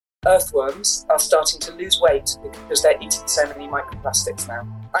earthworms are starting to lose weight because they're eating so many microplastics now.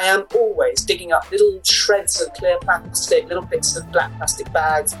 I am always digging up little shreds of clear plastic, little bits of black plastic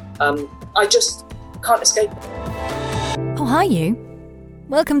bags. I just can't escape it. Oh, hi you.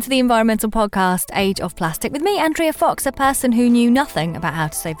 Welcome to the environmental podcast, Age of Plastic, with me, Andrea Fox, a person who knew nothing about how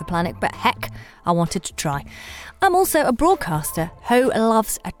to save the planet, but heck, I wanted to try. I'm also a broadcaster who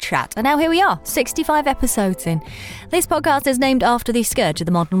loves a chat. And now here we are, 65 episodes in. This podcast is named after the scourge of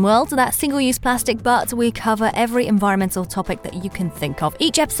the modern world, that's single-use plastic, but we cover every environmental topic that you can think of.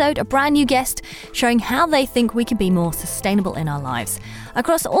 Each episode, a brand new guest showing how they think we can be more sustainable in our lives.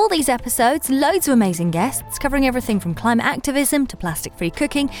 Across all these episodes, loads of amazing guests covering everything from climate activism to plastic-free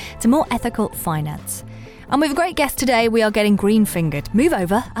cooking to more ethical finance. And with a great guest today, we are getting green-fingered. Move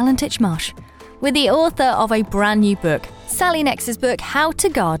over, Alan Titchmarsh. With the author of a brand new book, Sally Nex's book, How to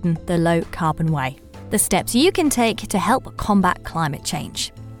Garden the Low Carbon Way. The steps you can take to help combat climate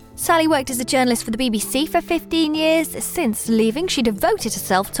change. Sally worked as a journalist for the BBC for 15 years. Since leaving, she devoted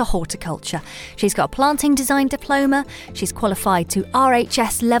herself to horticulture. She's got a planting design diploma, she's qualified to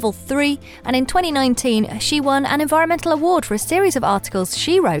RHS Level 3, and in 2019, she won an environmental award for a series of articles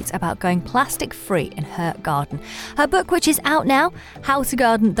she wrote about going plastic-free in her garden. Her book, which is out now, How to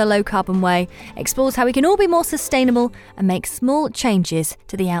Garden the Low Carbon Way, explores how we can all be more sustainable and make small changes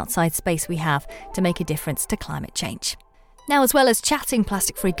to the outside space we have to make a difference to climate change. Now, as well as chatting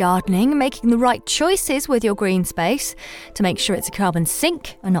plastic-free gardening, making the right choices with your green space to make sure it's a carbon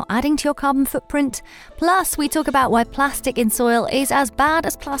sink and not adding to your carbon footprint. Plus, we talk about why plastic in soil is as bad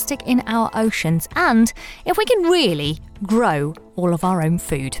as plastic in our oceans and if we can really grow all of our own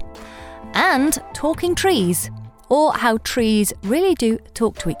food. And talking trees, or how trees really do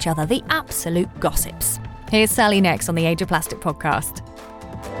talk to each other, the absolute gossips. Here's Sally Nex on the Age of Plastic podcast.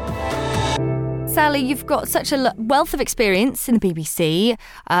 Sally, you've got such a wealth of experience in the BBC.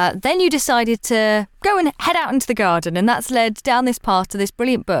 Then you decided to go and head out into the garden, and that's led down this path to this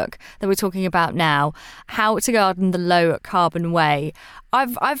brilliant book that we're talking about now, How to Garden the Low Carbon Way.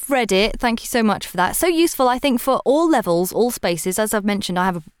 I've read it. Thank you so much for that. So useful, I think, for all levels, all spaces. As I've mentioned, I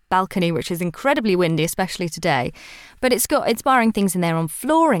have a balcony which is incredibly windy, especially today, but it's got inspiring things in there on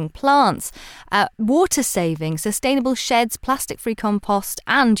flooring, plants, water saving, sustainable sheds, plastic-free compost,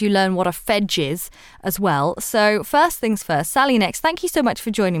 and you learn what a fedge is as well. So first things first, Sally Nex, thank you so much for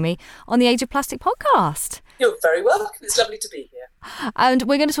joining me on the Age of Plastic podcast. You're very welcome. It's lovely to be here. And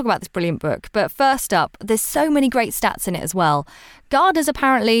we're going to talk about this brilliant book. But first up, there's so many great stats in it as well. Gardeners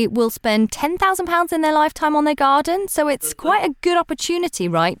apparently will spend £10,000 in their lifetime on their garden. So it's quite a good opportunity,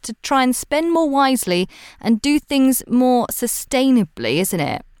 right, to try and spend more wisely and do things more sustainably, isn't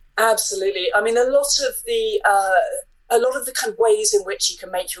it? Absolutely. I mean, a lot of the kind of ways in which you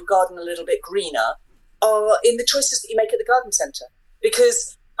can make your garden a little bit greener are in the choices that you make at the garden centre.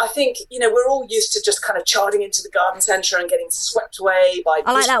 Because I think, we're all used to just kind of charging into the garden centre and getting swept away by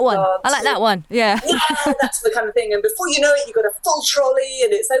I like that one. Yeah. Yeah, that's the kind of thing. And before you know it, you've got a full trolley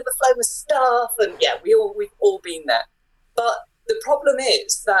and it's overflowing with stuff. And yeah, we've all been there. But the problem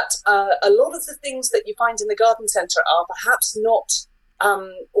is that a lot of the things that you find in the garden centre are perhaps not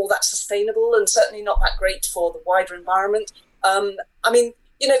all that sustainable and certainly not that great for the wider environment.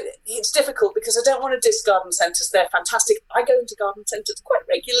 It's difficult because I don't want to diss garden centres. They're fantastic. I go into garden centres quite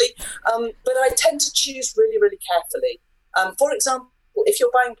regularly, but I tend to choose really, really carefully. For example, if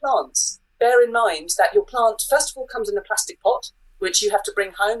you're buying plants, bear in mind that your plant, first of all, comes in a plastic pot, which you have to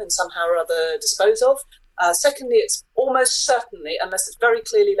bring home and somehow or other dispose of. Secondly, it's almost certainly, unless it's very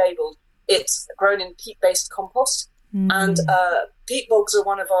clearly labelled, it's grown in peat-based compost. And peat bogs are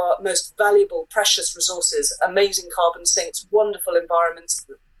one of our most valuable, precious resources, amazing carbon sinks, wonderful environments,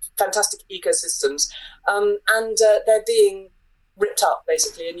 fantastic ecosystems. And they're being ripped up,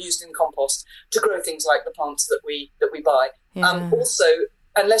 basically, and used in compost to grow things like the plants that we buy. Yeah. Also,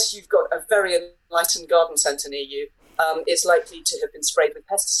 unless you've got a very enlightened garden centre near you, it's likely to have been sprayed with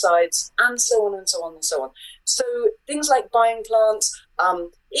pesticides and so on and so on and so on. So things like buying plants,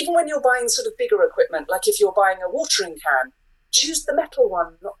 even when you're buying sort of bigger equipment, like if you're buying a watering can, choose the metal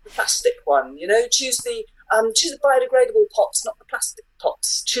one, not the plastic one. Choose the biodegradable pots, not the plastic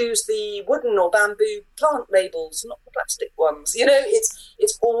pots. Choose the wooden or bamboo plant labels, not the plastic ones.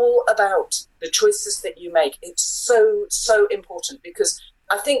 It's all about the choices that you make. It's so, so important because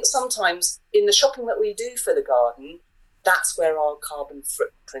I think sometimes in the shopping that we do for the garden, that's where our carbon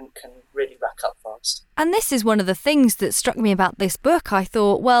footprint can really rack up fast. And this is one of the things that struck me about this book. I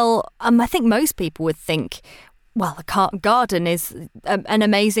thought, I think most people would think, Well, the garden is an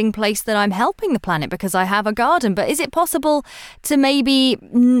amazing place that I'm helping the planet because I have a garden. But is it possible to maybe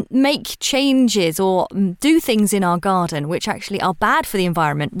make changes or do things in our garden which actually are bad for the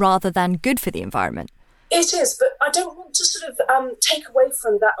environment rather than good for the environment? It is, but I don't want to sort of take away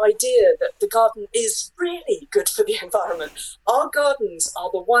from that idea that the garden is really good for the environment. Our gardens are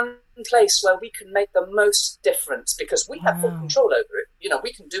the one place where we can make the most difference because we have full control over it. You know,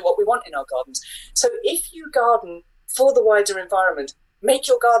 we can do what we want in our gardens. So if you garden for the wider environment, make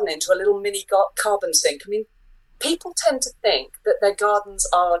your garden into a little mini carbon sink. I mean, people tend to think that their gardens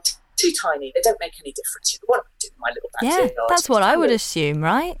are too tiny. They don't make any difference. What am I doing in my little backyard? Yeah, that's what I would assume,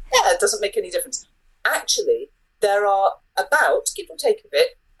 right? Yeah, it doesn't make any difference. Actually, there are about, give or take a bit,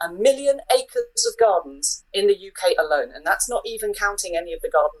 1 million acres of gardens in the UK alone. And that's not even counting any of the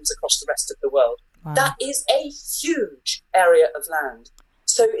gardens across the rest of the world. Wow. That is a huge area of land.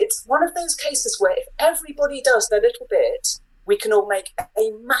 So it's one of those cases where if everybody does their little bit, we can all make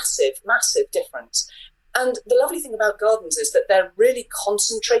a massive, massive difference. And the lovely thing about gardens is that they're really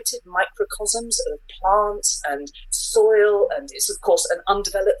concentrated microcosms of plants and soil, and it's, of course, an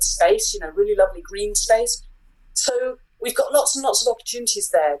undeveloped space, you know, really lovely green space. So we've got lots and lots of opportunities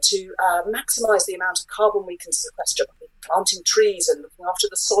there to maximise the amount of carbon we can sequester by planting trees and looking after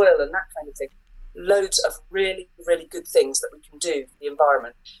the soil and that kind of thing. Loads of really, really good things that we can do for the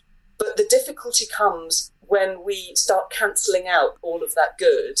environment. But the difficulty comes when we start cancelling out all of that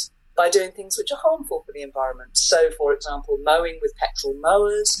good by doing things which are harmful for the environment. So, for example, mowing with petrol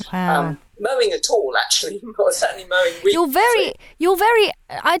mowers, mowing at all, actually, not certainly mowing weeds. You're very,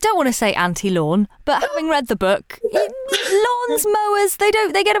 I don't want to say anti-lawn, but having read the book, lawns, mowers, they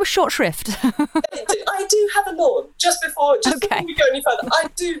get a short shrift. I do have a lawn. Just before we go any further, I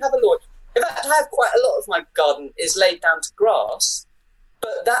do have a lawn. In fact, I have quite a lot of my garden is laid down to grass,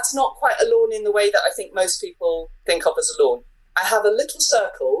 but that's not quite a lawn in the way that I think most people think of as a lawn. I have a little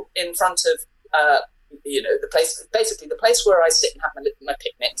circle in front of, the place, basically the place where I sit and have my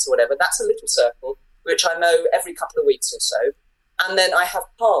picnics or whatever. That's a little circle, which I mow every couple of weeks or so. And then I have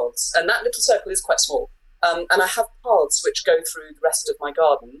paths, and that little circle is quite small. And I have paths which go through the rest of my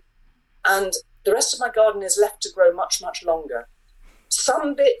garden. And the rest of my garden is left to grow much, much longer.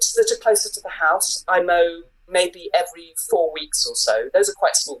 Some bits that are closer to the house, I mow maybe every 4 weeks or so. Those are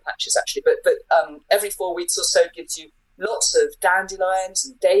quite small patches, actually. But every 4 weeks or so gives you lots of dandelions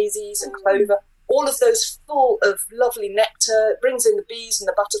and daisies and clover, all of those full of lovely nectar. It brings in the bees and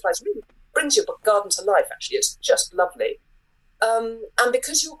the butterflies, really brings your garden to life, actually. It's just lovely. And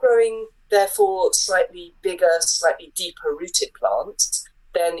because you're growing, therefore, slightly bigger, slightly deeper-rooted plants,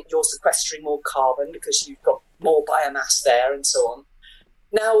 then you're sequestering more carbon because you've got more biomass there and so on.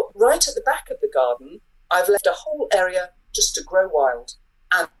 Now, right at the back of the garden, I've left a whole area just to grow wild.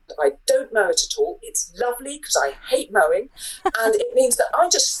 And I don't mow it at all. It's lovely because I hate mowing. And it means that I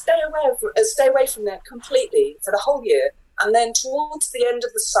just stay away from there completely for the whole year. And then towards the end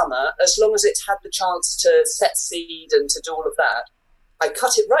of the summer, as long as it's had the chance to set seed and to do all of that, I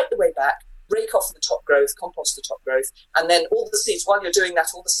cut it right the way back, rake off the top growth, compost the top growth, and then all the seeds, while you're doing that,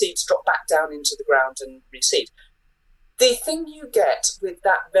 all the seeds drop back down into the ground and reseed. The thing you get with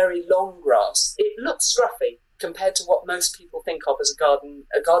that very long grass, it looks scruffy compared to what most people think of as a garden.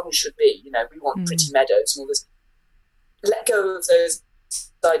 A garden should be, you know, we want pretty meadows and all this. Let go of those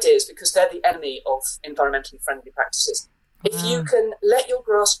ideas because they're the enemy of environmentally friendly practices. If you can let your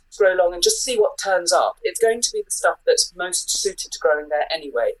grass grow long and just see what turns up, it's going to be the stuff that's most suited to growing there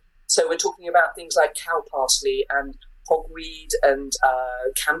anyway. So we're talking about things like cow parsley and hogweed and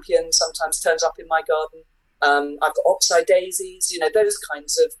campion sometimes turns up in my garden. I've got oxeye daisies, you know, those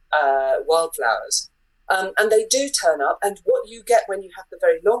kinds of wildflowers. And they do turn up. And what you get when you have the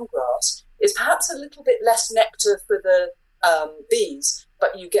very long grass is perhaps a little bit less nectar for the bees,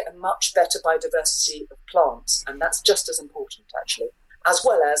 but you get a much better biodiversity of plants. And that's just as important, actually, as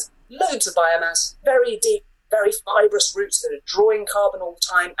well as loads of biomass, very deep, very fibrous roots that are drawing carbon all the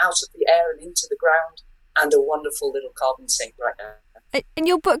time out of the air and into the ground, and a wonderful little carbon sink right now. And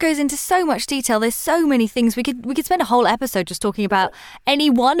your book goes into so much detail. There's so many things. We could spend a whole episode just talking about any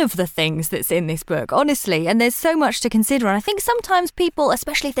one of the things that's in this book, honestly. And there's so much to consider. And I think sometimes people,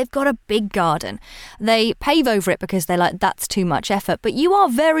 especially if they've got a big garden, they pave over it because they're like, that's too much effort. But you are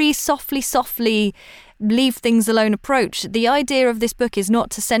very softly leave things alone approach. The idea of this book is not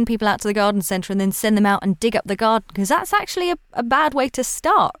to send people out to the garden centre and then send them out and dig up the garden, because that's actually a bad way to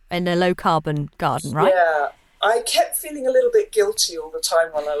start in a low carbon garden, right? Yeah. I kept feeling a little bit guilty all the time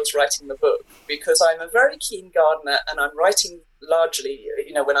while I was writing the book, because I'm a very keen gardener and I'm writing largely,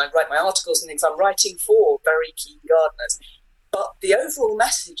 you know, when I write my articles and things, I'm writing for very keen gardeners. But the overall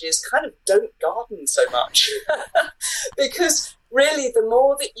message is kind of don't garden so much. Because really, the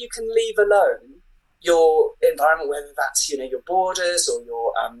more that you can leave alone your environment, whether that's, your borders or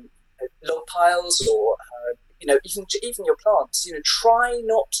your log piles or, even your plants, try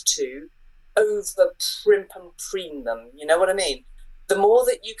not to over primp and preen them. You know what I mean? The more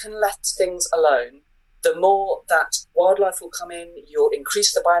that you can let things alone, the more that wildlife will come in. You'll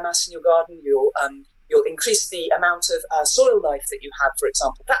increase the biomass in your garden. You'll increase the amount of soil life that you have, for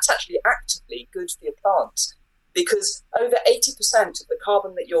example. That's actually actively good for your plants, because over 80% of the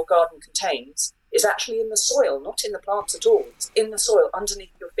carbon that your garden contains is actually in the soil, not in the plants at all. It's in the soil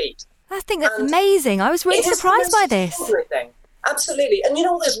underneath your feet. I think that's amazing. I was really surprised by this. Thing. Absolutely. And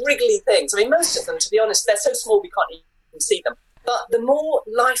all those wriggly things, most of them, to be honest, they're so small we can't even see them. But the more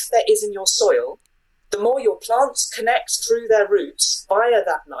life there is in your soil, the more your plants connect through their roots via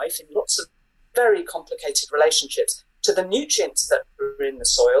that life in lots of very complicated relationships to the nutrients that are in the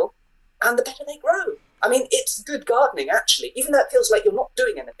soil, and the better they grow. It's good gardening, actually, even though it feels like you're not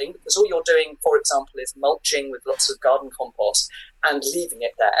doing anything, because all you're doing, for example, is mulching with lots of garden compost and leaving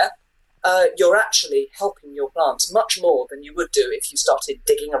it there. You're actually helping your plants much more than you would do if you started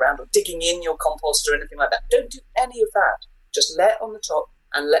digging around or digging in your compost or anything like that. Don't do any of that. Just let it on the top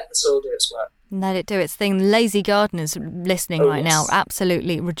and let the soil do its work. Let it do its thing. Lazy gardeners listening right now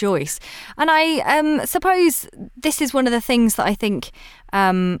absolutely rejoice. And I suppose this is one of the things that I think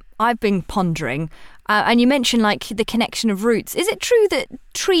I've been pondering. And you mentioned the connection of roots. Is it true that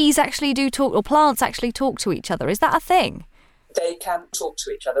trees actually do talk, or plants actually talk to each other? Is that a thing? They can talk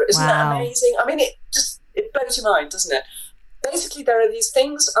to each other. Isn't that amazing? It blows your mind, doesn't it? Basically, there are these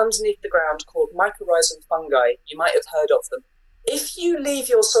things underneath the ground called mycorrhizal fungi. You might have heard of them. If you leave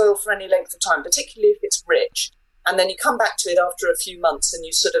your soil for any length of time, particularly if it's rich, and then you come back to it after a few months and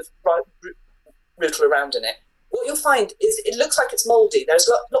you sort of rootle around in it, what you'll find is it looks like it's mouldy. There's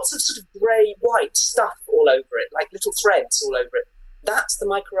lots of sort of grey, white stuff all over it, like little threads all over it. That's the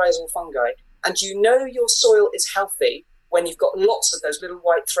mycorrhizal fungi. And your soil is healthy when you've got lots of those little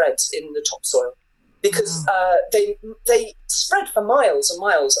white threads in the topsoil, because they spread for miles and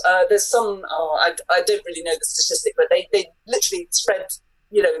miles. There's some, I don't really know the statistic, but they literally spread,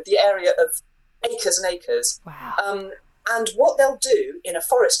 the area of acres and acres. Wow. And what they'll do in a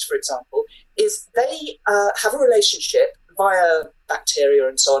forest, for example, is they have a relationship via bacteria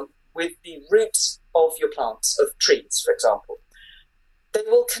and so on with the roots of your plants, of trees, for example. They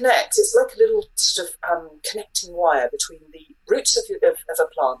will connect. It's like a little sort of connecting wire between the roots of a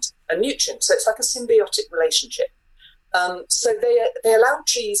plant and nutrients. So it's like a symbiotic relationship. So they allow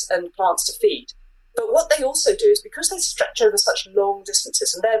trees and plants to feed. But what they also do is, because they stretch over such long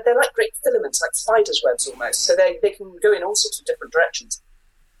distances, and they're like great filaments, like spiders' webs almost, so they can go in all sorts of different directions.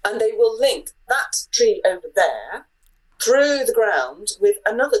 And they will link that tree over there through the ground with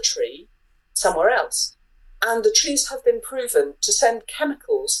another tree somewhere else. And the trees have been proven to send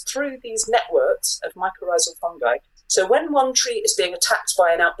chemicals through these networks of mycorrhizal fungi. So when one tree is being attacked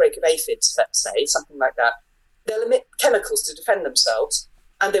by an outbreak of aphids, let's say, something like that, they'll emit chemicals to defend themselves,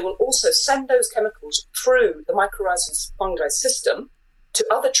 and they will also send those chemicals through the mycorrhizal fungi system to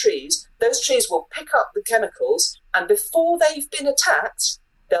other trees. Those trees will pick up the chemicals, and before they've been attacked,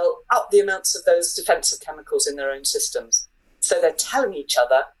 they'll up the amounts of those defensive chemicals in their own systems. So they're telling each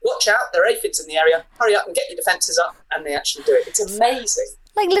other, watch out, there are aphids in the area, hurry up and get your defences up, and they actually do it. It's amazing.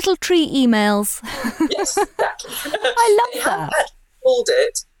 Like little tree emails. Yes, exactly. I love that. They have called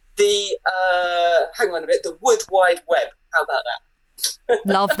it the Wood Wide Web. How about that?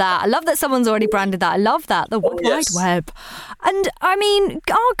 Love that. I love that someone's already branded that. I love that. The Wood Wide Web. And our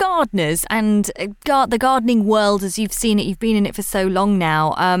gardeners and the gardening world, as you've seen it, you've been in it for so long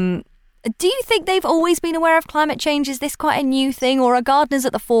now, do you think they've always been aware of climate change? Is this quite a new thing, or are gardeners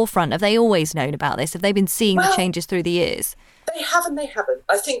at the forefront? Have they always known about this? Have they been seeing the changes through the years? They have and they haven't.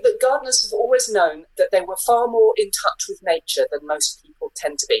 I think that gardeners have always known that they were far more in touch with nature than most people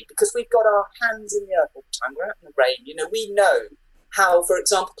tend to be, because we've got our hands in the earth all the time. We're out in the rain. We know how, for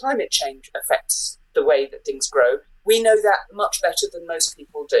example, climate change affects the way that things grow. We know that much better than most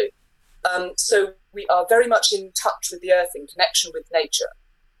people do. So we are very much in touch with the earth, in connection with nature.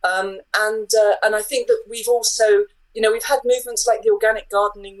 And I think that we've also, we've had movements like the organic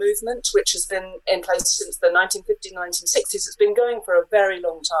gardening movement, which has been in place since the 1950s, 1960s. It's been going for a very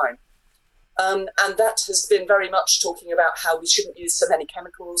long time. And that has been very much talking about how we shouldn't use so many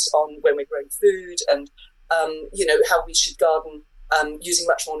chemicals when we're growing food, and, how we should garden using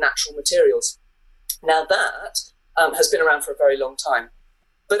much more natural materials. Now that has been around for a very long time.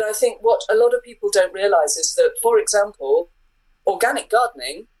 But I think what a lot of people don't realise is that, for example, organic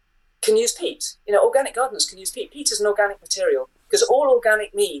gardening can use peat. Organic gardeners can use peat. Peat is an organic material, because all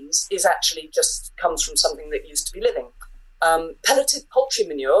organic means is actually just comes from something that used to be living. Pelleted poultry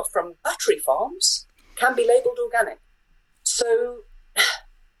manure from battery farms can be labelled organic. So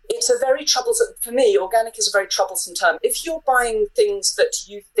it's a very troublesome, for me, organic is a very troublesome term. If you're buying things that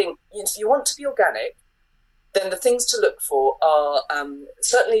you think, if you want to be organic, then the things to look for are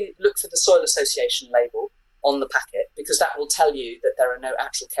certainly look for the Soil Association label on the packet, because that will tell you that there are no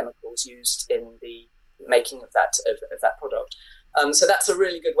actual chemicals used in the making of that product. So that's a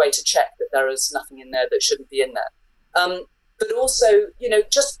really good way to check that there is nothing in there that shouldn't be in there. But also,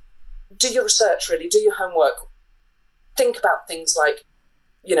 just do your research, really, do your homework. Think about things like,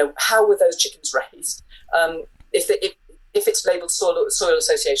 how were those chickens raised? If it's labelled Soil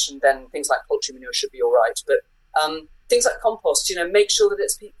Association, then things like poultry manure should be all right. But things like compost, make sure that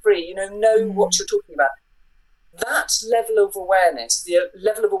it's peat-free, know what you're talking about. That level of awareness, the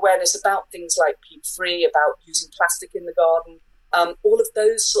level of awareness about things like peat-free, about using plastic in the garden, all of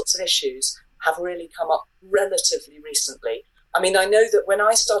those sorts of issues have really come up relatively recently. I mean, I know that when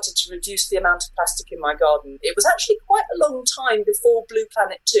I started to reduce the amount of plastic in my garden, it was actually quite a long time before Blue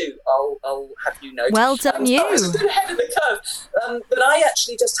Planet 2, I'll have you know. Well done, you. I was a bit ahead of the curve. But I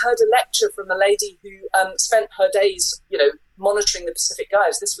actually just heard a lecture from a lady who spent her days, monitoring the Pacific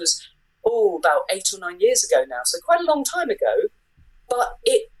Gyres. This was, about 8 or 9 years ago now, so quite a long time ago. But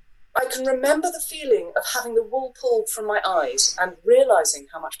I can remember the feeling of having the wool pulled from my eyes and realising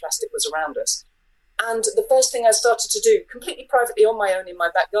how much plastic was around us. And the first thing I started to do, completely privately on my own in my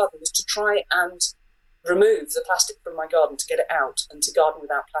back garden, was to try and remove the plastic from my garden, to get it out and to garden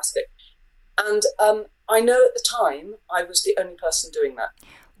without plastic. And I know at the time I was the only person doing that.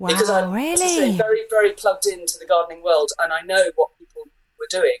 Wow, because I was very, very plugged into the gardening world, and I know what people were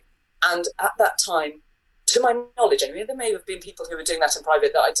doing. And at that time, to my knowledge anyway, there may have been people who were doing that in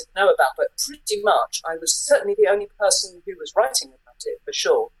private that I didn't know about, but pretty much I was certainly the only person who was writing about it, for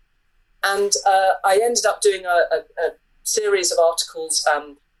sure. And I ended up doing a series of articles,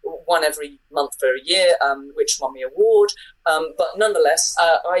 one every month for a year, which won me an award. But nonetheless,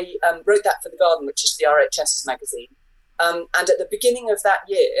 I wrote that for The Garden, which is the RHS magazine. And at the beginning of that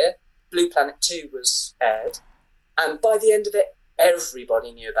year, Blue Planet 2 was aired. And by the end of it,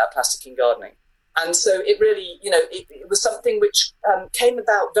 everybody knew about plastic in gardening. And so it really, it was something which came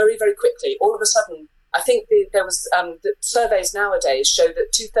about very, very quickly. All of a sudden, I think there was the surveys nowadays show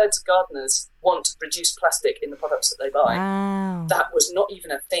that 2/3 of gardeners want reduced plastic in the products that they buy. Wow. That was not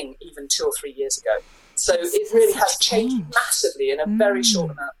even a thing even 2 or 3 years ago. So it really has changed massively in a very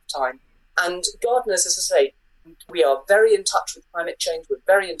short amount of time. And gardeners, as I say, we are very in touch with climate change. We're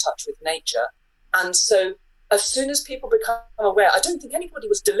very in touch with nature. And so as soon as people become aware, I don't think anybody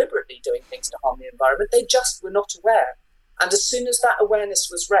was deliberately doing things to harm the environment. They just were not aware. And as soon as that awareness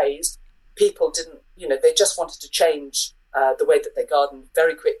was raised, people didn't, they just wanted to change the way that they garden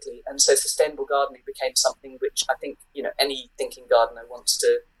very quickly. And so sustainable gardening became something which I think, any thinking gardener wants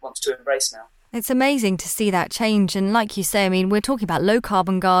to embrace now. It's amazing to see that change. And like you say, I mean, we're talking about low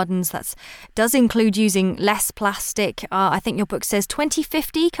carbon gardens. That does include using less plastic. I think your book says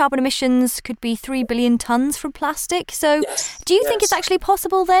 2050 carbon emissions could be 3 billion tonnes from plastic. So do you think it's actually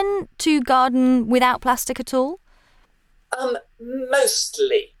possible then to garden without plastic at all?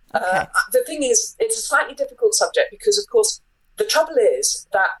 Mostly. Okay. The thing is, it's a slightly difficult subject because, of course, the trouble is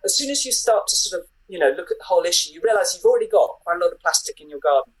that as soon as you start to sort of, look at the whole issue, you realise you've already got quite a lot of plastic in your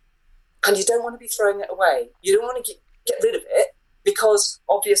garden. And you don't want to be throwing it away. You don't want to get rid of it because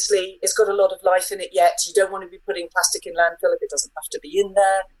obviously it's got a lot of life in it yet. You don't want to be putting plastic in landfill if it doesn't have to be in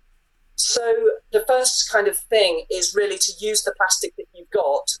there. So the first kind of thing is really to use the plastic that you've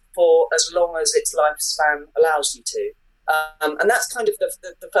got for as long as its lifespan allows you to. And that's kind of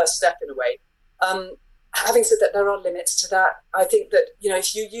the first step in a way. Having said that, there are limits to that. I think that,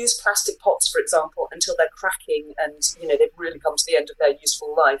 if you use plastic pots, for example, until they're cracking and, they've really come to the end of their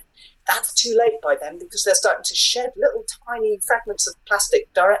useful life, that's too late by then because they're starting to shed little tiny fragments of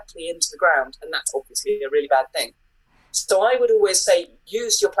plastic directly into the ground. And that's obviously a really bad thing. So I would always say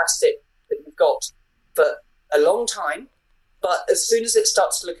use your plastic that you've got for a long time. But as soon as it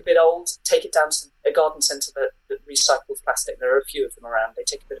starts to look a bit old, take it down to a garden centre that recycles plastic. There are a few of them around. They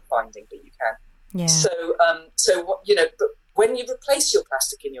take a bit of finding, but you can. Yeah. So but when you replace your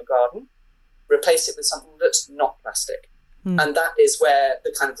plastic in your garden, replace it with something that's not plastic. And that is where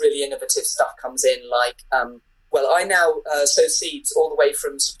the kind of really innovative stuff comes in. Like, I now sow seeds all the way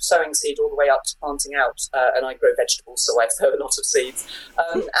from sowing seed all the way up to planting out, and I grow vegetables, so I sow a lot of seeds,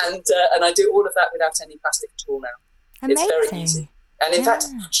 and I do all of that without any plastic at all now. Amazing. It's very easy. And in fact,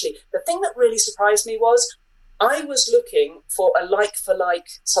 actually, the thing that really surprised me was I was looking for a like-for-like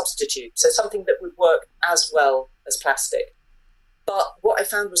substitute, so something that would work as well as plastic. But what I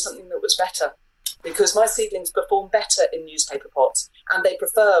found was something that was better, because my seedlings perform better in newspaper pots, and they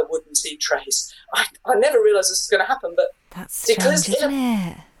prefer wooden seed trays. I never realised this was going to happen, but that's strange, isn't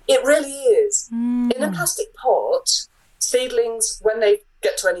it? It really is. In a plastic pot, seedlings, when they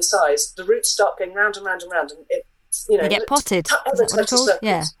get to any size, the roots start going round and round and round, and they get potted. Is that what it's called?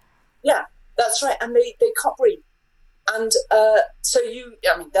 Yeah, that's right, and they can't breathe. And so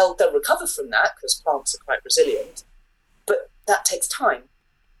they'll recover from that because plants are quite resilient, but that takes time.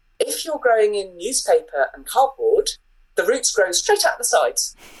 If you're growing in newspaper and cardboard, the roots grow straight out the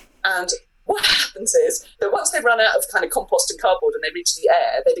sides. And what happens is that once they run out of kind of compost and cardboard and they reach the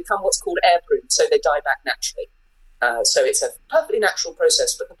air, they become what's called air pruned, so they die back naturally. So it's a perfectly natural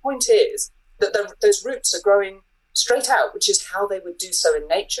process. But the point is that those roots are growing straight out, which is how they would do so in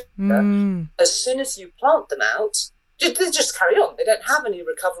nature. As soon as you plant them out, they just carry on. They don't have any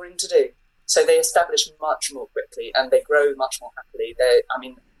recovering to do. So they establish much more quickly and they grow much more happily.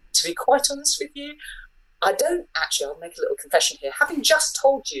 To be quite honest with you, I'll make a little confession here. Having just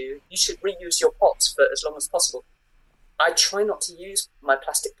told you should reuse your pots for as long as possible, I try not to use my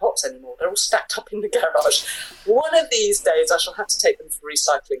plastic pots anymore. They're all stacked up in the garage. One of these days I shall have to take them for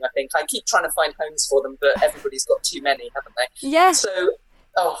recycling, I think. I keep trying to find homes for them, but everybody's got too many, haven't they? Yeah. So,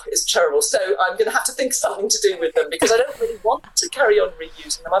 it's terrible. So I'm going to have to think of something to do with them because I don't really want to carry on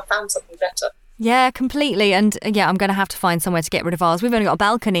reusing them. I found something better. Yeah, completely. And I'm going to have to find somewhere to get rid of ours. We've only got a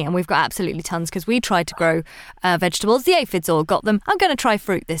balcony and we've got absolutely tons because we tried to grow vegetables. The aphids all got them. I'm going to try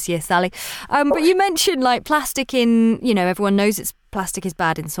fruit this year, Sally. But you mentioned like plastic everyone knows plastic is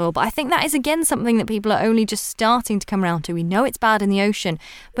bad in soil. But I think that is, again, something that people are only just starting to come around to. We know it's bad in the ocean,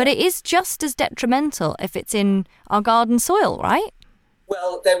 but it is just as detrimental if it's in our garden soil, right?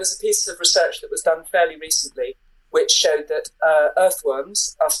 Well, there was a piece of research that was done fairly recently which showed that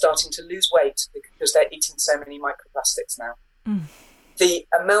earthworms are starting to lose weight because they're eating so many microplastics now. The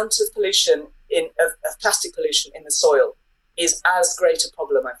amount of pollution of plastic pollution in the soil is as great a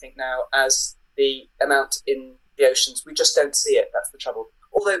problem, I think, now as the amount in the oceans. We just don't see it. That's the trouble.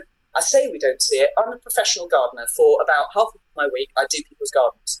 Although I say we don't see it, I'm a professional gardener. For about half of my week, I do people's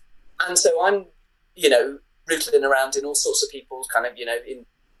gardens. And so I'm, rootling around in all sorts of people's kind of, in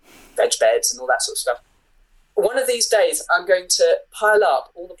veg beds and all that sort of stuff. One of these days, I'm going to pile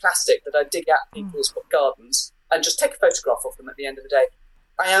up all the plastic that I dig out people's gardens and just take a photograph of them at the end of the day.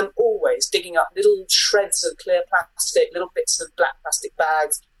 I am always digging up little shreds of clear plastic, little bits of black plastic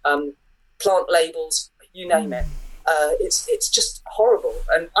bags, plant labels, you name it. It's just horrible,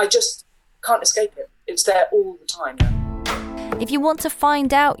 and I just can't escape it. It's there all the time now. If you want to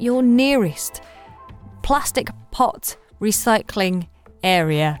find out your nearest plastic pot recycling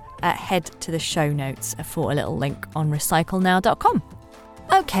area, head to the show notes for a little link on recyclenow.com.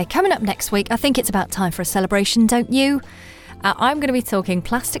 OK, coming up next week, I think it's about time for a celebration, don't you? I'm going to be talking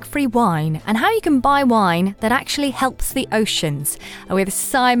plastic-free wine and how you can buy wine that actually helps the oceans with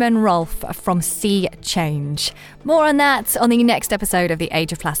Simon Rolfe from Sea Change. More on that on the next episode of the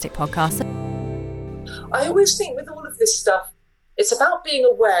Age of Plastic podcast. I always think with all of this stuff, it's about being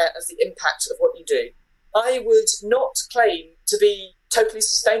aware of the impact of what you do. I would not claim to be totally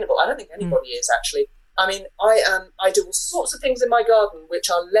sustainable. I don't think anybody is, actually. I mean, I do all sorts of things in my garden which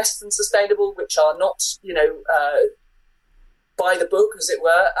are less than sustainable, which are not, by the book, as it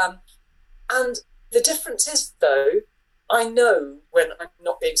were. And the difference is, though, I know when I'm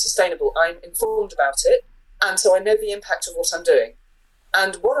not being sustainable. I'm informed about it, and so I know the impact of what I'm doing.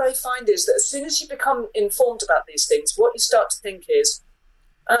 And what I find is that as soon as you become informed about these things, what you start to think is,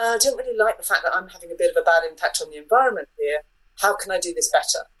 I don't really like the fact that I'm having a bit of a bad impact on the environment here. How can I do this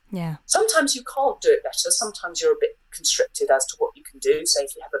better? Yeah. Sometimes you can't do it better. Sometimes you're a bit constricted as to what you can do. Say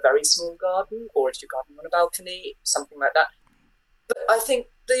if you have a very small garden or if you're gardening on a balcony, something like that. But I think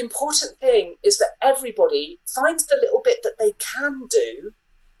the important thing is that everybody finds the little bit that they can do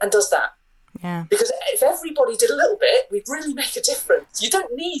and does that. Yeah. Because if everybody did a little bit, we'd really make a difference. You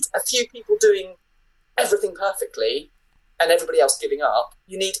don't need a few people doing everything perfectly and everybody else giving up.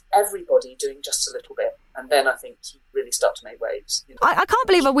 You need everybody doing just a little bit. And then I think you really start to make waves. I can't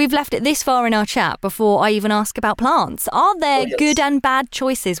believe that we've left it this far in our chat before I even ask about plants. Are there good and bad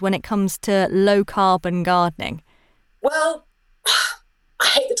choices when it comes to low-carbon gardening? Well, I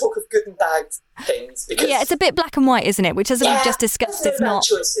hate the talk of good and bad things. Because it's a bit black and white, isn't it? Which, as we've just discussed, it's not.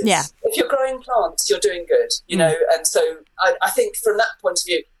 Choices. Yeah. If you're growing plants, you're doing good, and so I think from that point of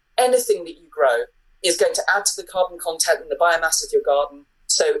view, anything that you grow is going to add to the carbon content and the biomass of your garden.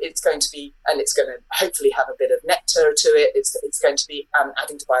 So So it's going to be, and it's going to hopefully have a bit of nectar to it. It's going to be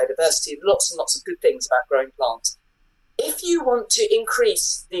adding to biodiversity, lots and lots of good things about growing plants. If you want to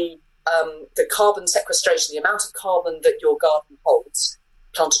increase the carbon sequestration, the amount of carbon that your garden holds,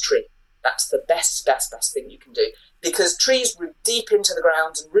 plant a tree. That's the best thing you can do, because trees root deep into the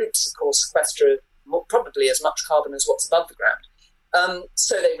ground, and roots, of course, sequester probably as much carbon as what's above the ground.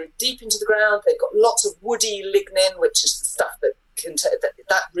 So they root deep into the ground. They've got lots of woody lignin, which is the stuff that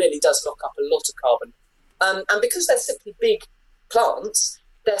that really does lock up a lot of carbon. And because they're simply big plants,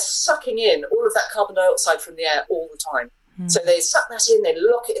 they're sucking in all of that carbon dioxide from the air all the time. So they suck that in, they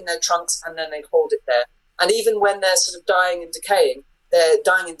lock it in their trunks, and then they hold it there. And even when they're sort of dying and decaying, they're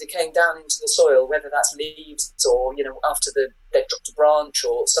dying and decaying down into the soil, whether that's leaves or, after they've dropped a branch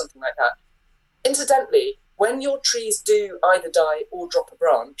or something like that. Incidentally, when your trees do either die or drop a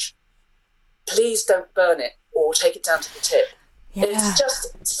branch, please don't burn it or take it down to the tip. Yeah. It's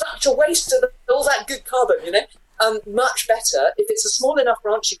just such a waste of all that good carbon, Much better, if it's a small enough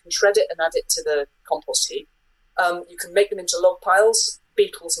branch, you can shred it and add it to the compost heap. You can make them into log piles.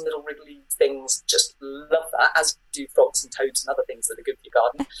 Beetles and little wriggly things just love that, as do frogs and toads and other things that are good for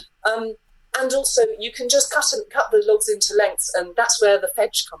your garden. And also, you can just cut the logs into lengths, and that's where the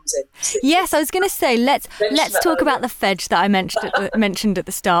fedge comes in. Yes, I was going to say, let's talk about the fedge that I mentioned at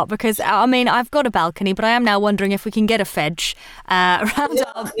the start, because, I've got a balcony, but I am now wondering if we can get a fedge around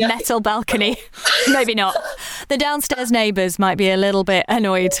our metal balcony. Maybe not. The downstairs neighbours might be a little bit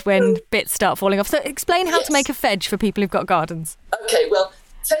annoyed when bits start falling off. So explain how to make a fedge for people who've got gardens. Okay, well,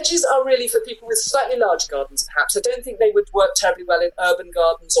 fedges are really for people with slightly larger gardens, perhaps. I don't think they would work terribly well in urban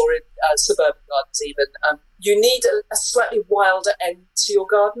gardens or in suburban gardens even. You need a slightly wilder end to your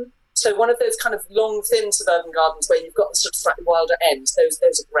garden. So one of those kind of long, thin suburban gardens where you've got the sort of slightly wilder ends, those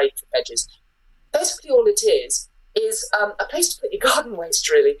are great for fedges. Basically all it is a place to put your garden waste,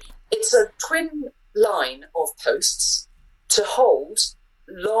 really. It's a twin line of posts to hold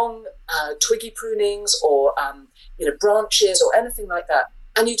long twiggy prunings or branches or anything like that.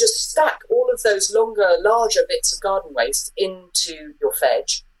 And you just stack all of those larger bits of garden waste into your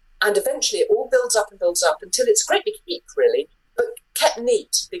fedge. And eventually it all builds up until it's a great big heap, really, but kept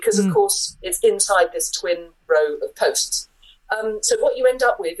neat because, of course, it's inside this twin row of posts. So what you end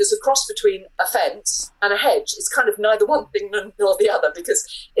up with is a cross between a fence and a hedge. It's kind of neither one thing nor the other,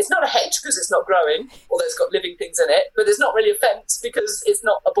 because it's not a hedge because it's not growing, although it's got living things in it, but it's not really a fence because it's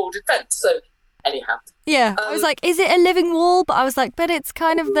not a boarded fence. So anyhow. Yeah, I was like, is it a living wall? But I was like, but it's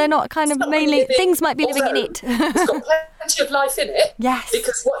kind of, they're not kind of mainly, living, things might be living in it. It's got plenty of life in it. Yes.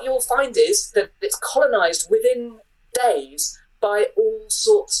 Because what you'll find is that it's colonised within days by all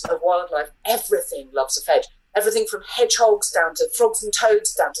sorts of wildlife. Everything loves a fedge. Everything from hedgehogs down to frogs and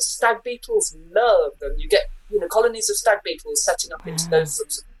toads down to stag beetles love them. You get, colonies of stag beetles setting up into those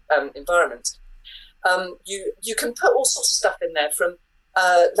sorts of environments. You can put all sorts of stuff in there, from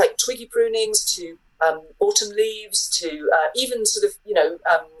like twiggy prunings to autumn leaves to even sort of,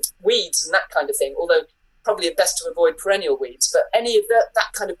 weeds and that kind of thing, although probably best to avoid perennial weeds, but any of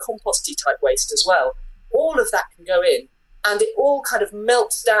that kind of composty type waste as well. All of that can go in, and it all kind of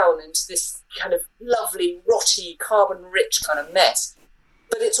melts down into this kind of lovely, rotty, carbon-rich kind of mess.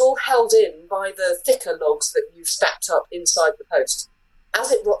 But it's all held in by the thicker logs that you've stacked up inside the post.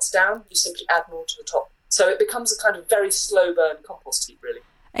 As it rots down, you simply add more to the top. So it becomes a kind of very slow burn compost heap, really.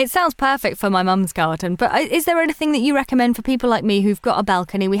 It sounds perfect for my mum's garden, but is there anything that you recommend for people like me who've got a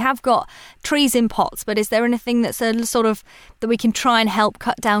balcony? We have got trees in pots, but is there anything that's a sort of that we can try and help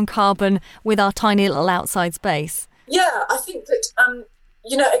cut down carbon with our tiny little outside space? Yeah, I think that,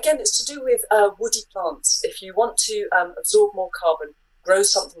 again, it's to do with woody plants. If you want to absorb more carbon, grow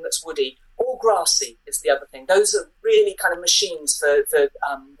something that's woody, or grassy is the other thing. Those are really kind of machines for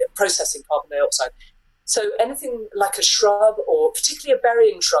processing carbon dioxide. So anything like a shrub, or particularly a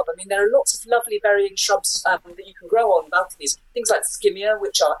berrying shrub. I mean, there are lots of lovely berrying shrubs that you can grow on balconies. Things like skimia,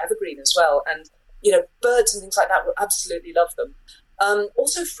 which are evergreen as well. And, birds and things like that will absolutely love them.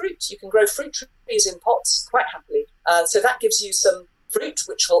 Also fruit. You can grow fruit trees in pots quite happily. So that gives you some fruit,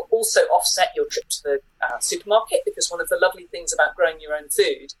 which will also offset your trip to the supermarket, because one of the lovely things about growing your own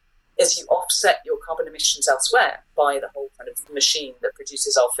food is you offset your carbon emissions elsewhere by the whole kind of machine that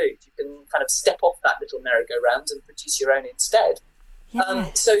produces our food. You can kind of step off that little merry-go-round and produce your own instead.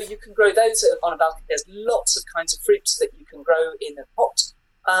 Yes. So you can grow those on a balcony. There's lots of kinds of fruits that you can grow in a pot.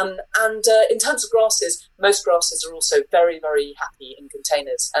 And in terms of grasses, most grasses are also very, very happy in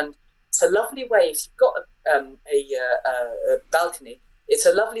containers. And it's a lovely way, if you've got a balcony, it's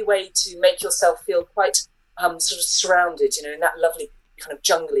a lovely way to make yourself feel quite sort of surrounded, in that lovely kind of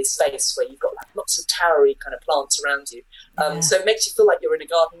jungly space where you've got like lots of towery kind of plants around you. So it makes you feel like you're in a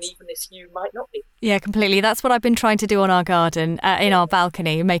garden, even if you might not be. Yeah, completely. That's what I've been trying to do on our garden, in our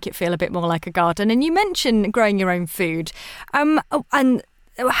balcony, make it feel a bit more like a garden. And you mentioned growing your own food. And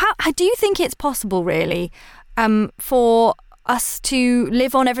how do you think it's possible, really, for us to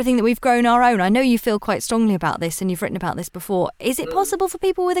live on everything that we've grown our own? I know you feel quite strongly about this and you've written about this before. Is it possible for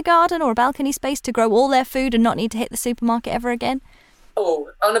people with a garden or a balcony space to grow all their food and not need to hit the supermarket ever again?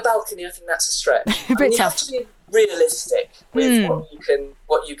 Oh, on a balcony, I think that's a stretch. You have to be realistic with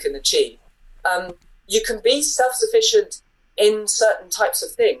what you can achieve. You can be self-sufficient in certain types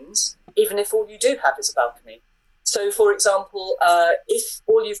of things, even if all you do have is a balcony. So, for example, if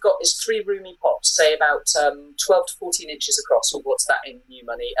all you've got is 3 roomy pots, say about 12 to 14 inches across, or what's that in new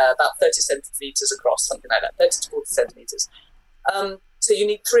money? About 30 centimetres across, something like that, 30 to 40 centimetres. So you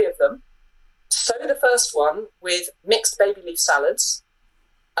need 3 of them. Sow the first one with mixed baby leaf salads,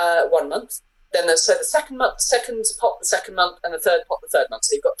 1 month. Then sow the second pot the second month, and the third pot the third month.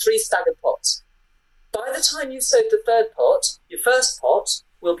 So you've got 3 staggered pots. By the time you've sowed the third pot, your first pot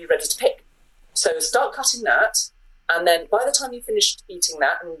will be ready to pick. So start cutting that, and then by the time you finished eating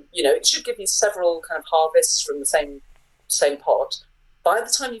that, and it should give you several kind of harvests from the same pot. By the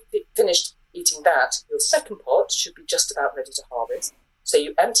time you've finished eating that, your second pot should be just about ready to harvest. So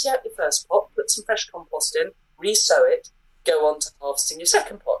you empty out your first pot, put some fresh compost in, re-sow it, go on to harvesting your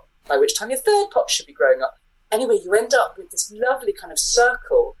second pot, by which time your third pot should be growing up. Anyway, you end up with this lovely kind of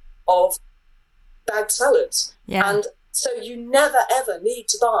circle of bagged salads. Yeah. And so you never, ever need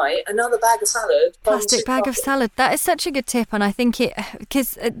to buy another bag of salad. Plastic bag of salad. That is such a good tip. And I think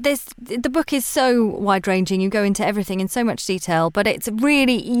because the book is so wide-ranging, you go into everything in so much detail, but it's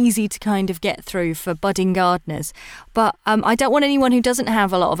really easy to kind of get through for budding gardeners. But I don't want anyone who doesn't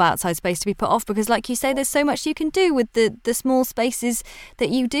have a lot of outside space to be put off, because like you say, there's so much you can do with the small spaces that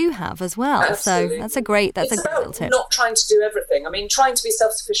you do have as well. Absolutely. So that's a great little tip. It's about not trying to do everything. I mean, trying to be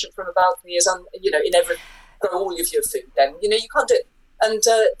self-sufficient from a balcony is, in every... grow all of your food, then you can't do it. And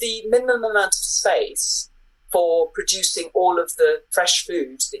the minimum amount of space for producing all of the fresh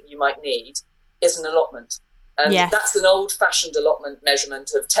food that you might need is an allotment. And that's an old-fashioned allotment measurement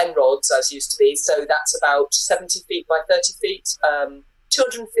of 10 rods, as used to be. So that's about 70 feet by 30 feet,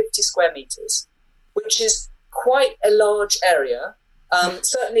 250 square metres, which is quite a large area.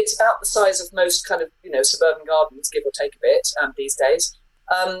 Certainly it's about the size of most kind of, suburban gardens, give or take a bit, these days.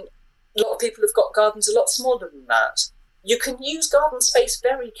 A lot of people have got gardens a lot smaller than that. You can use garden space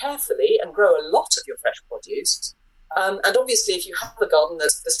very carefully and grow a lot of your fresh produce. And obviously, if you have a garden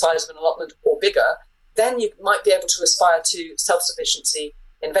that's the size of an allotment or bigger, then you might be able to aspire to self-sufficiency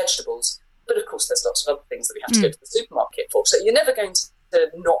in vegetables. But of course, there's lots of other things that we have to go to the supermarket for. So you're never going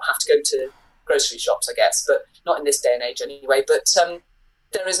to not have to go to grocery shops, I guess, but not in this day and age anyway. But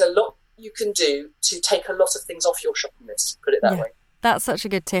there is a lot you can do to take a lot of things off your shopping list, put it that way. That's such a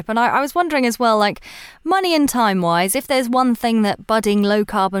good tip. And I was wondering as well, like money and time-wise, if there's one thing that budding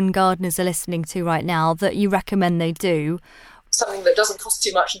low-carbon gardeners are listening to right now that you recommend they do. Something that doesn't cost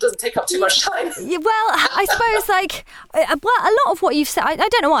too much and doesn't take up too much time. Yeah, well, I suppose a lot of what you've said, I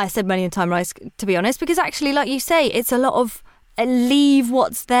don't know why I said money and time-wise, to be honest, because actually, like you say, it's a lot of leave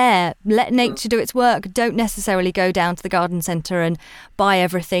what's there, let nature do its work, don't necessarily go down to the garden centre and buy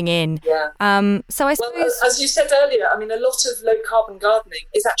everything in. So I suppose... Well, as you said earlier, I mean, a lot of low-carbon gardening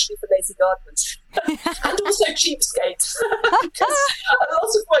is actually for lazy gardeners and also cheapskates, because a lot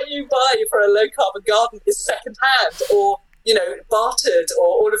of what you buy for a low-carbon garden is second-hand or, bartered, or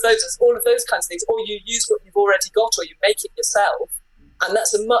all of those kinds of things, or you use what you've already got, or you make it yourself, and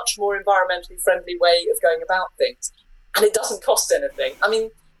that's a much more environmentally friendly way of going about things. And it doesn't cost anything. I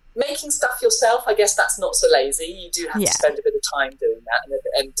mean, making stuff yourself, I guess that's not so lazy. You do have to spend a bit of time doing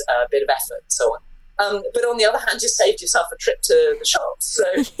that and a bit of effort and so on. But on the other hand, you saved yourself a trip to the shops. So,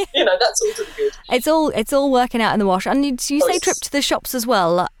 that's all to the good. It's all working out in the wash. And you say trip to the shops as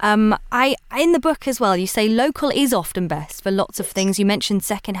well. In the book as well, you say local is often best for lots of things. You mentioned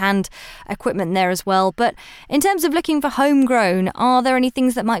second-hand equipment there as well. But in terms of looking for homegrown, are there any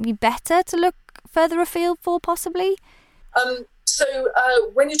things that might be better to look further afield for, possibly? So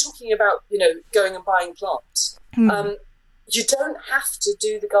when you're talking about, going and buying plants, you don't have to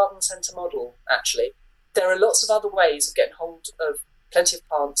do the garden centre model, actually. There are lots of other ways of getting hold of plenty of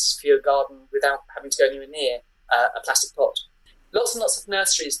plants for your garden without having to go anywhere near a plastic pot. Lots and lots of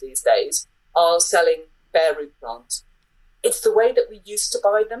nurseries these days are selling bare root plants. It's the way that we used to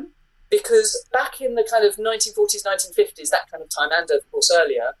buy them, because back in the kind of 1940s, 1950s, that kind of time, and of course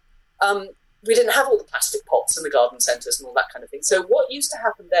earlier, we didn't have all the plastic pots in the garden centres and all that kind of thing. So what used to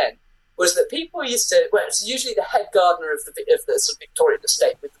happen then was that people used to, well, it's usually the head gardener of the sort of Victorian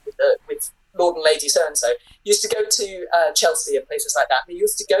estate with Lord and Lady so-and-so, used to go to Chelsea and places like that. They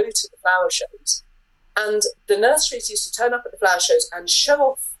used to go to the flower shows, and the nurseries used to turn up at the flower shows and show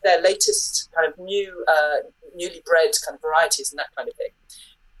off their latest kind of newly bred kind of varieties and that kind of thing.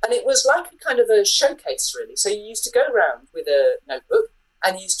 And it was like a kind of a showcase, really. So you used to go around with a notebook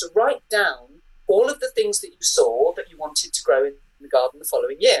and you used to write down all of the things that you saw that you wanted to grow in the garden the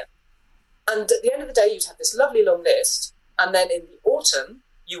following year. And at the end of the day, you'd have this lovely long list. And then in the autumn,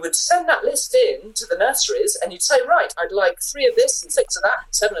 you would send that list in to the nurseries and you'd say, right, I'd like 3 of this and 6 of that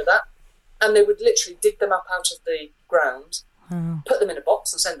and 7 of that. And they would literally dig them up out of the ground, put them in a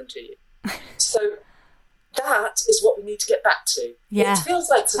box and send them to you. So that is what we need to get back to. Yeah. It feels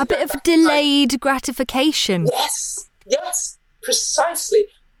like a bit of delayed gratification. Yes, precisely.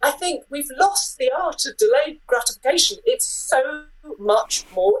 I think we've lost the art of delayed gratification. It's so much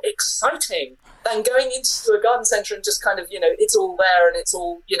more exciting than going into a garden centre and just kind of, it's all there and it's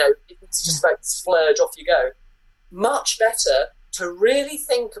all, it's just like splurge, off you go. Much better to really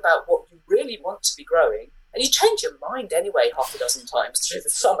think about what you really want to be growing. And you change your mind anyway half a dozen times through the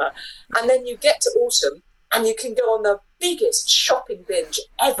summer. And then you get to autumn and you can go on the biggest shopping binge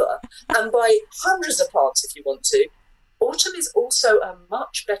ever and buy hundreds of plants if you want to. Autumn is also a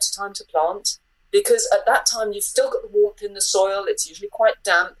much better time to plant because at that time you've still got the warmth in the soil. It's usually quite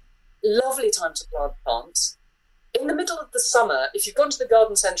damp. Lovely time to plant plants. In the middle of the summer, if you've gone to the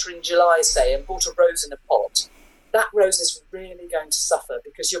garden centre in July, say, and bought a rose in a pot, that rose is really going to suffer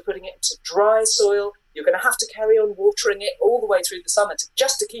because you're putting it into dry soil. You're going to have to carry on watering it all the way through the summer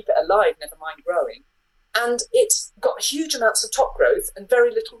just to keep it alive, never mind growing. And it's got huge amounts of top growth and very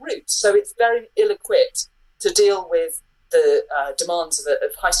little roots, so it's very ill-equipped to deal with the demands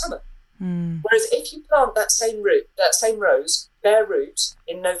of high summer. Whereas if you plant that same rose, bare root,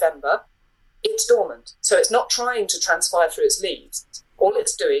 in November, it's dormant. So it's not trying to transpire through its leaves. All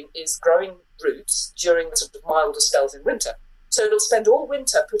it's doing is growing roots during the sort of milder spells in winter. So it'll spend all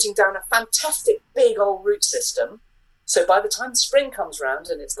winter putting down a fantastic big old root system. So by the time spring comes round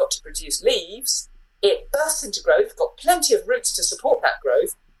and it's got to produce leaves, it bursts into growth, got plenty of roots to support that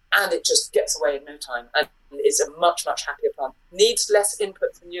growth, and it just gets away in no time. And it's a much, much happier plant. Needs less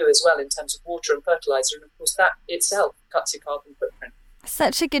input from you as well in terms of water and fertiliser, and of course that itself cuts your carbon footprint.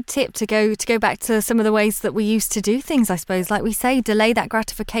 Such a good tip to go back to some of the ways that we used to do things, I suppose. Like we say, delay that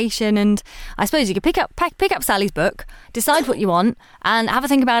gratification, and I suppose you could pick up Sally's book, decide what you want, and have a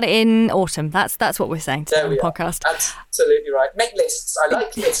think about it in autumn. That's what we're saying today on the podcast. Absolutely right. Make lists. I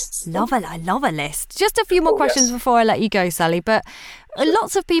like lists. I love a list. Just a few more questions before I let you go, Sally. But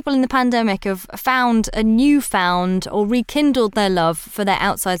lots of people in the pandemic have found a newfound or rekindled their love for their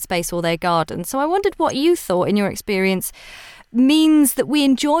outside space or their garden. So I wondered what you thought, in your experience, means that we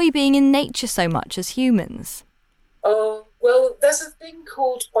enjoy being in nature so much as humans. Well, there's a thing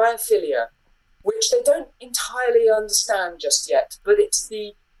called biophilia, which they don't entirely understand just yet, but it's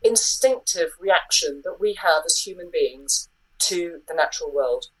the instinctive reaction that we have as human beings to the natural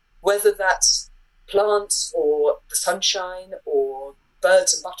world, whether that's plants or the sunshine or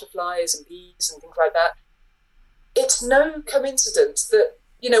birds and butterflies and bees and things like that. It's no coincidence that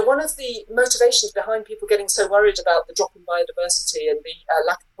one of the motivations behind people getting so worried about the drop in biodiversity and the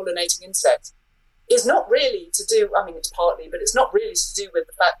lack of pollinating insects is not really to do, it's partly, but it's not really to do with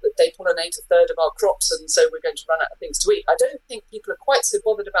the fact that they pollinate a third of our crops and so we're going to run out of things to eat. I don't think people are quite so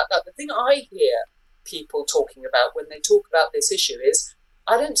bothered about that. The thing I hear people talking about when they talk about this issue is,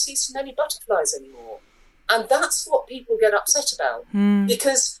 I don't see so many butterflies anymore. And that's what people get upset about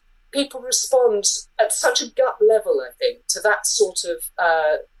because people respond at such a gut level, I think, to that sort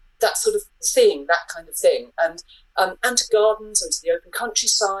of seeing that kind of thing, and to gardens and to the open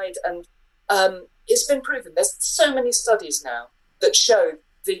countryside. And it's been proven. There's so many studies now that show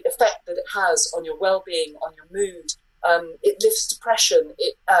the effect that it has on your well-being, on your mood. It lifts depression.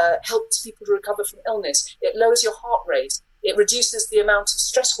 It helps people to recover from illness. It lowers your heart rate. It reduces the amount of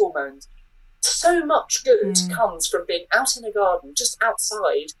stress hormones. So much good comes from being out in a garden, just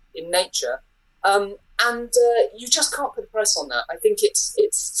outside in nature, and you just can't put a price on that. I think it's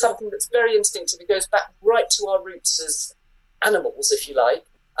something that's very instinctive. It goes back right to our roots as animals, if you like.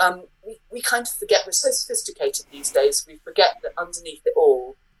 We kind of forget we're so sophisticated these days. We forget that underneath it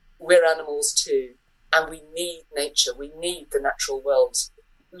all, we're animals too, and we need nature. We need the natural world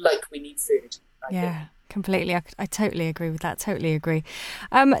like we need food. I think. Completely. I totally agree with that. Totally agree.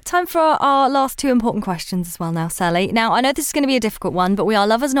 Time for our last two important questions as well now, Sally. Now, I know this is going to be a difficult one, but we are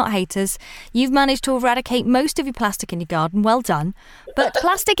lovers, not haters. You've managed to eradicate most of your plastic in your garden. Well done. But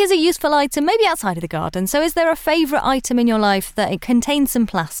plastic is a useful item, maybe outside of the garden. So is there a favourite item in your life that it contains some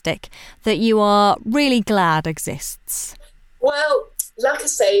plastic that you are really glad exists? Well, like I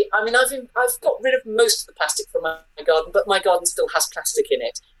say, I mean, I've got rid of most of the plastic from my garden, but my garden still has plastic in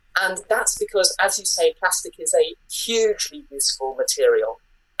it. And that's because, as you say, plastic is a hugely useful material,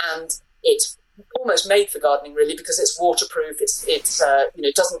 and it's almost made for gardening, really, because it's waterproof. It's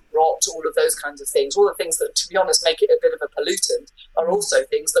doesn't rot. All of those kinds of things, all the things that, to be honest, make it a bit of a pollutant, are also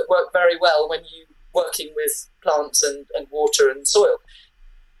things that work very well when you're working with plants and water and soil.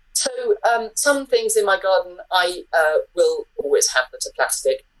 So some things in my garden I will always have that are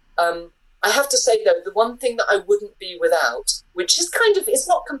plastic. I have to say, though, the one thing that I wouldn't be without, which is it's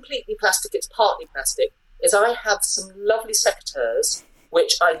not completely plastic, it's partly plastic, is I have some lovely secateurs,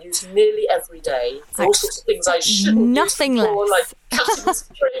 which I use nearly every day for all sorts of things I shouldn't use them for, like cutting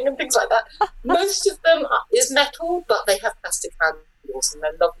string and things like that. Most of them is metal, but they have plastic handles, and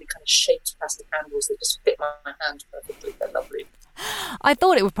they're lovely kind of shaped plastic handles that just fit my hand perfectly. They're lovely. I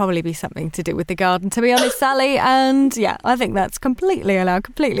thought it would probably be something to do with the garden, to be honest, Sally. And yeah, I think that's completely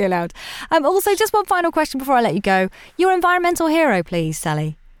allowed. Also, just one final question before I let you go. Your environmental hero, please,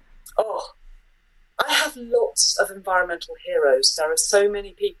 Sally. Oh, I have lots of environmental heroes. There are so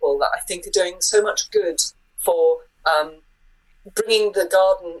many people that I think are doing so much good for bringing the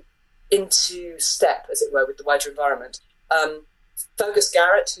garden into step, as it were, with the wider environment. Fergus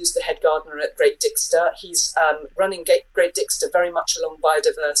Garrett, who's the head gardener at Great Dixter, he's running Great Dixter very much along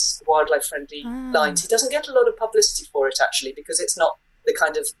biodiverse, wildlife-friendly lines. He doesn't get a lot of publicity for it, actually, because it's not the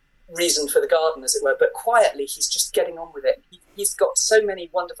kind of reason for the garden, as it were, but quietly he's just getting on with it. He's got so many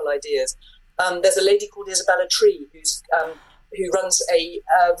wonderful ideas. There's a lady called Isabella Tree who runs a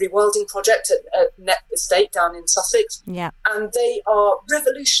rewilding project at Net Estate down in Sussex. Yeah. And they are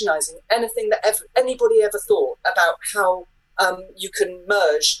revolutionising anything that anybody ever thought about how you can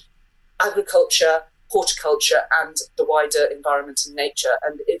merge agriculture, horticulture, and the wider environment and nature.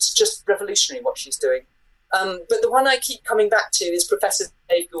 And it's just revolutionary what she's doing. But the one I keep coming back to is Professor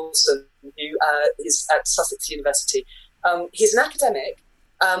Dave Goulson, who is at Sussex University. He's an academic,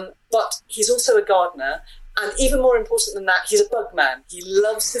 but he's also a gardener. And even more important than that, he's a bug man. He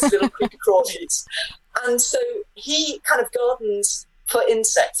loves his little creepy crawlies. And so he kind of gardens for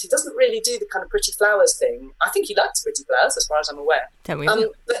insects. He doesn't really do the kind of pretty flowers thing. I think he likes pretty flowers, as far as I'm aware. Don't we?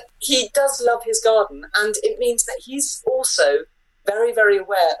 But he does love his garden, and it means that he's also very, very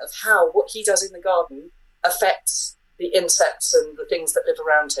aware of how what he does in the garden affects the insects and the things that live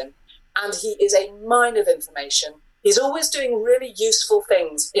around him. And he is a mine of information. He's always doing really useful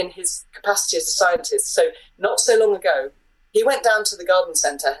things in his capacity as a scientist. So not so long ago, he went down to the garden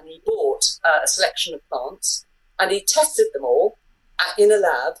centre and he bought a selection of plants, and he tested them all in a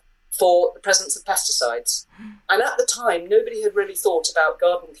lab for the presence of pesticides. And at the time, nobody had really thought about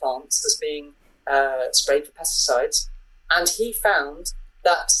garden plants as being sprayed for pesticides. And he found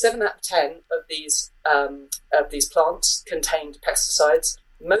that 7 out of 10 of these plants contained pesticides.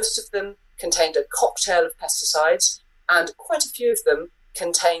 Most of them contained a cocktail of pesticides, and quite a few of them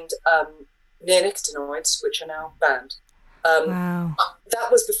contained neonicotinoids, which are now banned. Wow.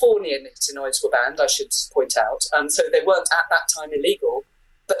 That was before neonicotinoids were banned, I should point out. So they weren't at that time illegal.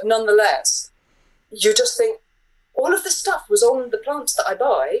 But nonetheless, you just think, all of this stuff was on the plants that I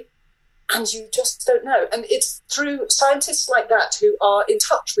buy, and you just don't know. And it's through scientists like that who are in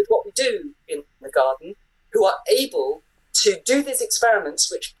touch with what we do in the garden, who are able to do these experiments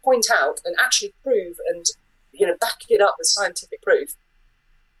which point out and actually prove and back it up with scientific proof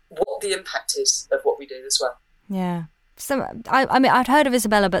what the impact is of what we do as well. Yeah. I mean, I'd heard of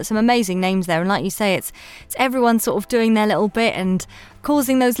Isabella, but some amazing names there. And like you say, it's everyone sort of doing their little bit and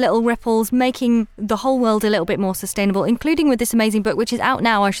causing those little ripples, making the whole world a little bit more sustainable, including with this amazing book, which is out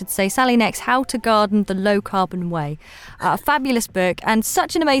now, I should say, Sally Nex, How to Garden the Low Carbon Way. A fabulous book and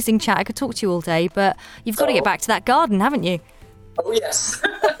such an amazing chat. I could talk to you all day, but you've got to get back to that garden, haven't you? Oh, yes.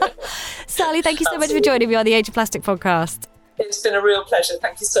 Sally, thank you so much for joining me on the Age of Plastic podcast. It's been a real pleasure.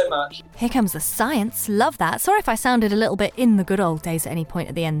 Thank you so much. Here comes the science. Love that. Sorry if I sounded a little bit in the good old days at any point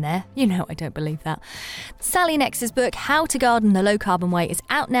at the end there. You know I don't believe that. Sally Nex's book, How to Garden the Low Carbon Way, is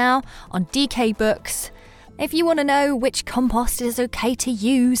out now on DK Books. If you want to know which compost is okay to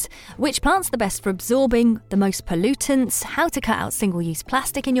use, which plant's the best for absorbing the most pollutants, how to cut out single-use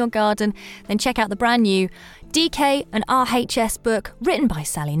plastic in your garden, then check out the brand new DK and RHS book written by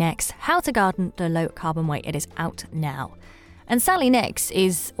Sally Nex, How to Garden the Low Carbon Way. It is out now. And Sally Nix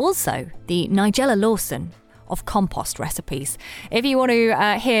is also the Nigella Lawson of compost recipes. If you want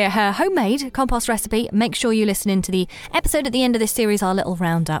to hear her homemade compost recipe, make sure you listen into the episode at the end of this series, our little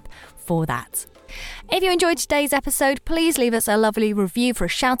roundup for that. If you enjoyed today's episode, please leave us a lovely review for a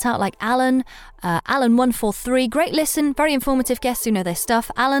shout out like Alan. Alan143, great listen, very informative guests who know their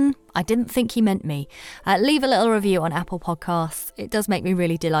stuff. Alan, I didn't think he meant me. Leave a little review on Apple Podcasts. It does make me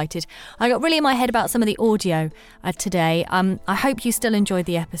really delighted. I got really in my head about some of the audio today. I hope you still enjoyed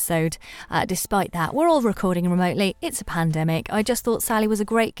the episode. Despite that, we're all recording remotely. It's a pandemic. I just thought Sally was a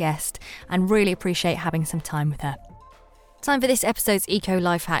great guest and really appreciate having some time with her. Time for this episode's Eco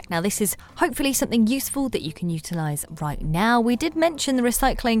Life Hack. Now, this is hopefully something useful that you can utilise right now. We did mention the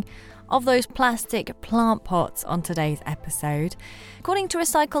recycling of those plastic plant pots on today's episode. According to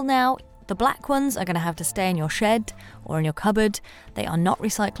Recycle Now, the black ones are going to have to stay in your shed or in your cupboard. They are not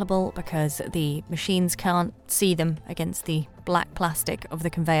recyclable because the machines can't see them against the black plastic of the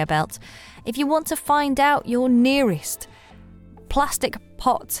conveyor belt. If you want to find out your nearest plastic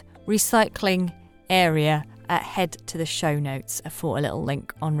pot recycling area, head to the show notes for a little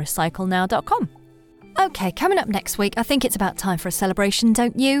link on recyclenow.com. Okay, coming up next week, I think it's about time for a celebration,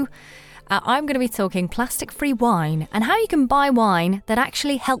 don't you? I'm going to be talking plastic-free wine and how you can buy wine that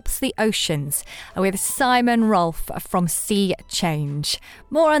actually helps the oceans with Simon Rolfe from Sea Change.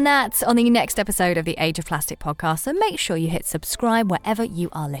 More on that on the next episode of the Age of Plastic podcast, so make sure you hit subscribe wherever you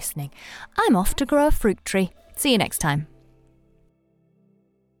are listening. I'm off to grow a fruit tree. See you next time.